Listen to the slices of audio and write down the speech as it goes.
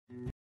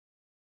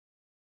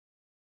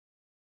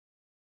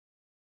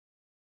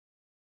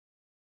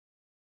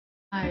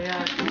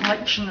My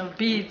collection of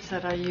beads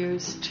that I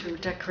use to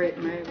decorate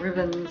my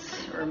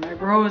ribbons or my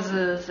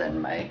roses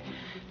and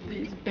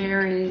these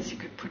berries. You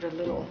could put a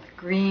little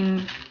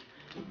green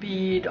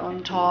bead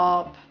on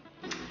top.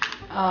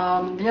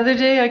 The other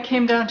day I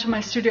came down to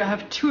my studio. I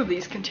have 2 of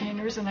these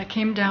containers, and I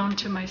came down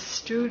to my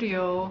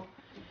studio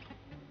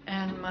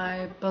and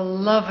my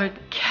beloved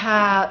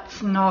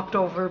cats knocked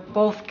over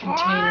both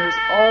containers.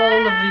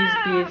 All of these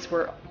beads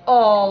were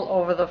all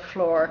over the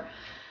floor.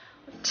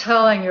 I'm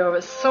telling you, I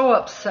was so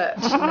upset.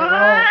 And they were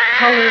all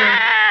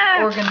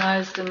color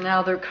organized, and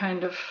now they're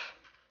kind of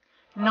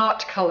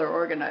not color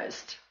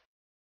organized.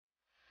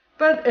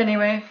 But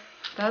anyway,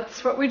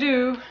 that's what we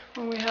do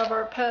when we have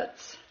our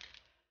pets.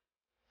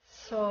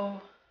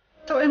 So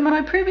in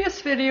my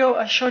previous video,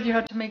 I showed you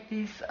how to make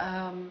these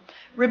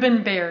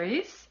ribbon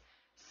berries.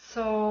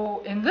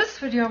 So in this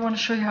video, I want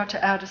to show you how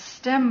to add a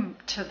stem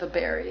to the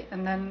berry,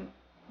 and then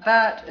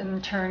that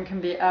in turn can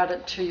be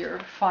added to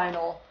your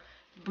final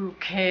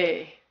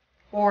bouquet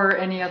or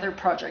any other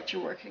project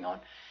you're working on.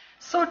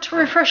 So to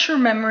refresh your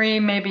memory,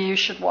 maybe you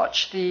should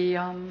watch the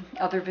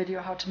other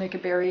video, how to make a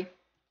berry.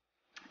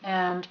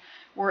 And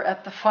we're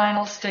at the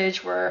final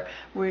stage where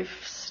we've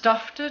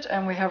stuffed it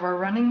and we have our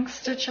running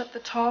stitch at the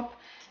top.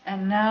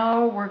 And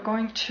now we're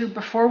going to,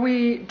 before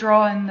we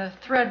draw in the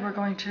thread, we're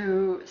going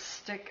to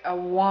stick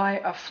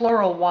a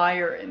floral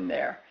wire in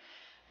there.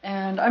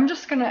 And I'm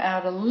just going to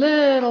add a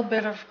little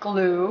bit of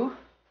glue,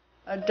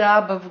 a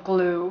dab of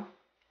glue.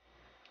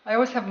 I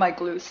always have my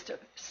glue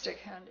stick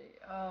handy,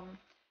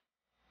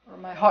 or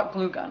my hot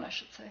glue gun, I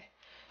should say.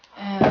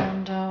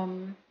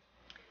 And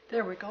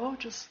there we go.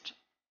 Just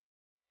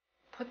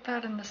put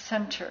that in the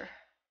center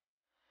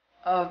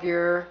of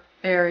your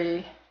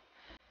berry.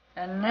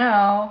 And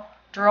now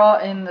draw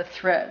in the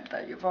thread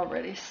that you've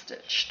already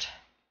stitched.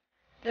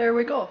 There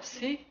we go,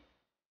 see?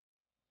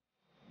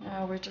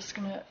 Now we're just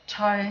going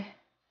to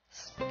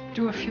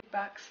do a few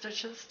back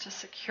stitches to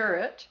secure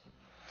it,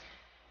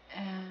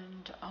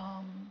 and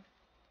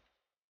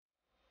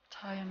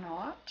tie a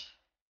knot.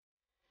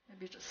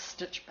 Maybe just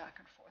stitch back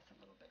and forth a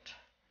little bit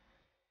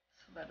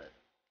so that it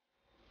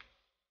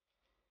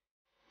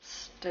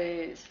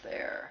stays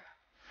there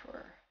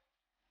for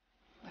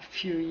a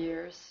few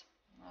years.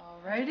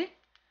 Alrighty.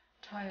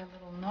 Tie a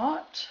little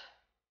knot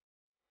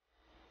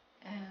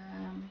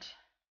and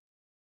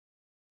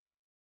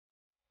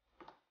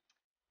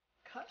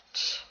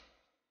cut.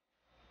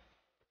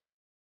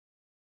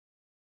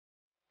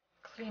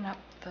 Clean up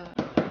the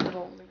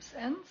little loose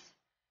ends,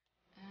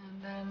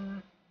 and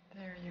then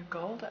there you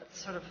go. That's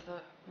sort of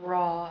the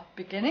raw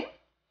beginning.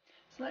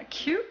 Isn't that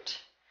cute?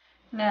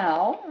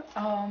 Now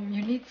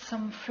you need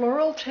some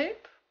floral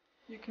tape.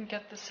 You can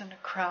get this in a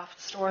craft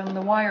store, and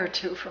the wire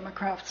too from a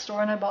craft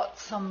store. And I bought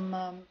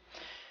some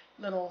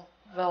little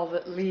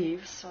velvet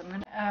leaves, so I'm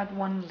going to add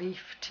 1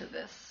 leaf to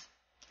this.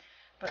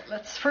 But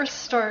let's first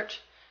start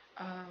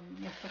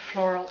with the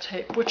floral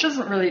tape, which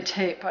isn't really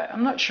tape.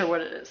 I'm not sure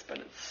what it is, but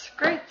it's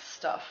great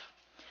stuff.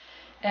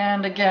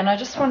 And again, I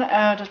just want to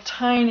add a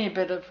tiny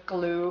bit of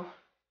glue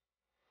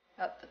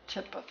at the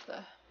tip of the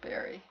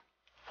berry.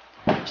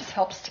 It just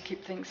helps to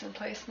keep things in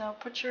place. Now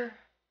put your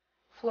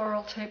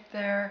floral tape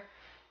there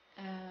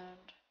and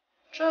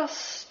just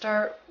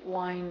start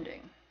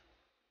winding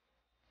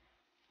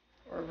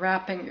or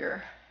wrapping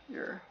your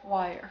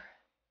wire,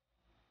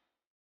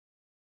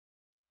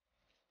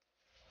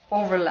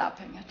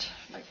 overlapping it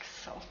like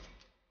so.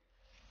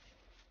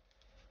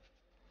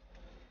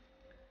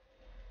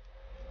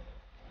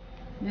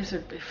 These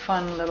would be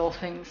fun little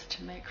things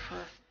to make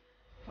for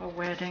a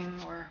wedding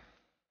or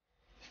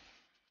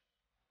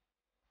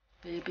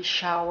baby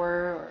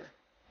shower, or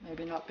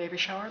maybe not baby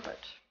shower, but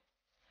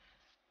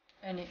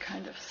any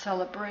kind of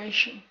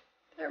celebration.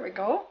 There we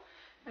go.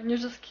 And you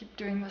just keep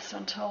doing this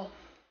until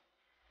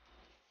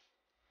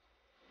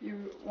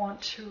you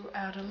want to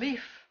add a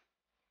leaf.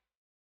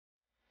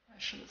 I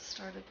should have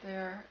started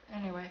there.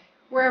 Anyway,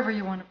 wherever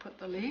you want to put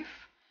the leaf.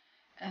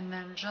 And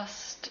then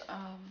just,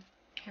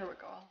 here we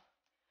go.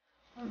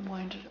 I'll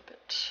unwind it a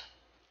bit.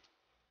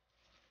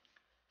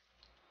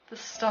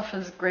 This stuff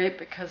is great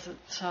because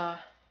it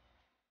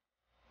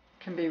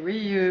can be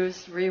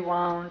reused,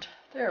 rewound.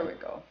 There we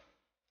go.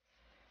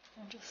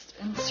 And just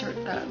insert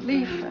that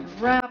leaf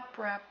and wrap,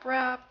 wrap,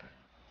 wrap.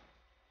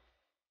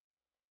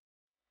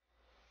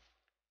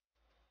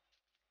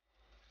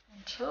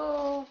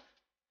 Until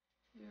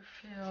you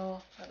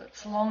feel that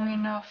it's long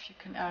enough. You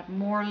can add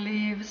more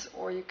leaves,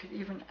 or you could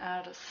even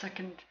add a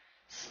second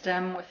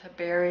stem with a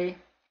berry.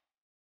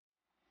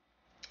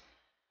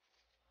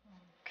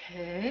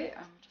 Okay,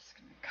 I'm just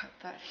going to cut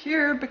that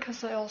here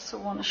because I also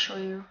want to show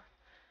you.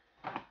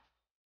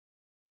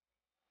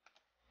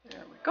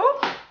 There we go.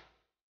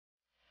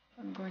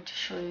 I'm going to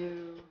show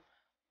you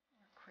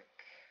a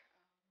quick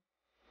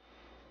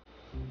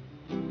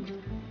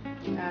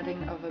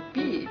adding of a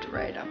bead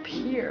right up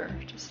here,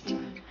 just to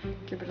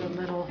give it a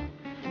little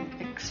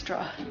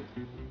extra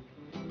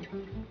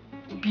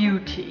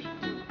beauty.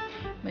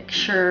 Make make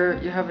sure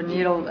you have a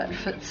needle that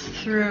fits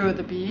through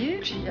the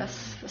bead.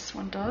 Yes, this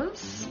one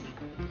does.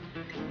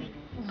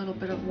 A little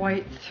bit of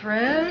white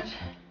thread.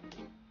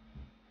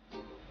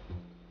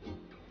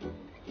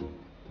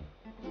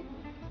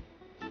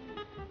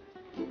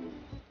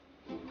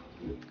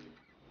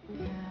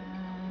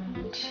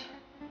 And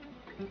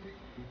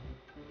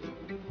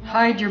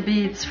hide your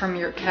beads from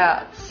your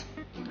cats.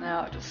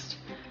 Now just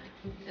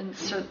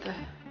insert the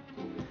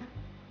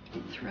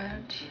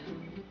thread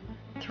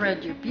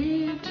your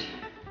bead,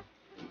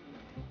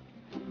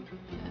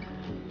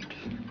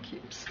 and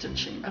keep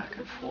stitching back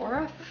and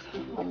forth,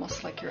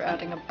 almost like you're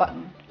adding a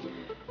button.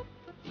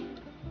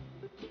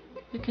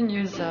 You can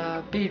use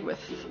a bead with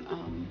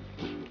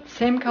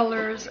same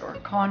colors or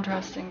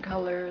contrasting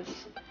colors,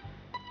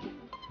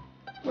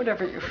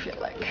 whatever you feel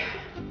like.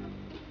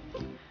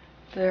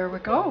 There we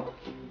go.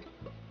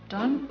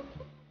 Done.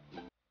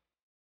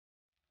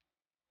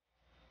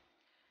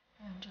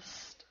 And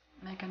just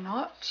make a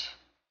knot,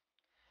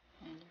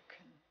 and you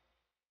can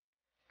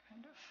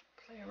kind of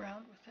play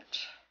around with it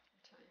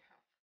until you have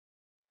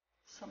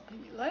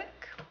something you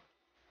like.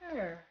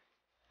 There.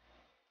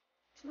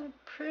 Isn't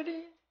that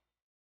pretty?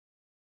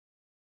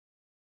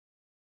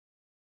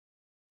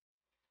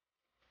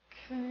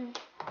 Okay,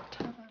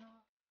 tie that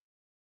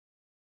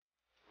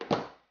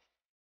off.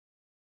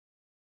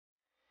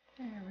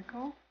 There we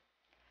go.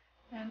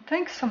 And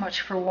thanks so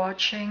much for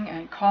watching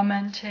and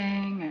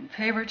commenting and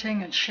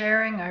favoriting and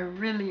sharing. I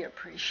really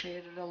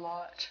appreciate it a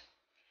lot.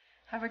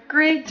 Have a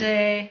great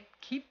day.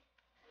 Keep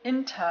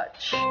in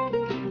touch.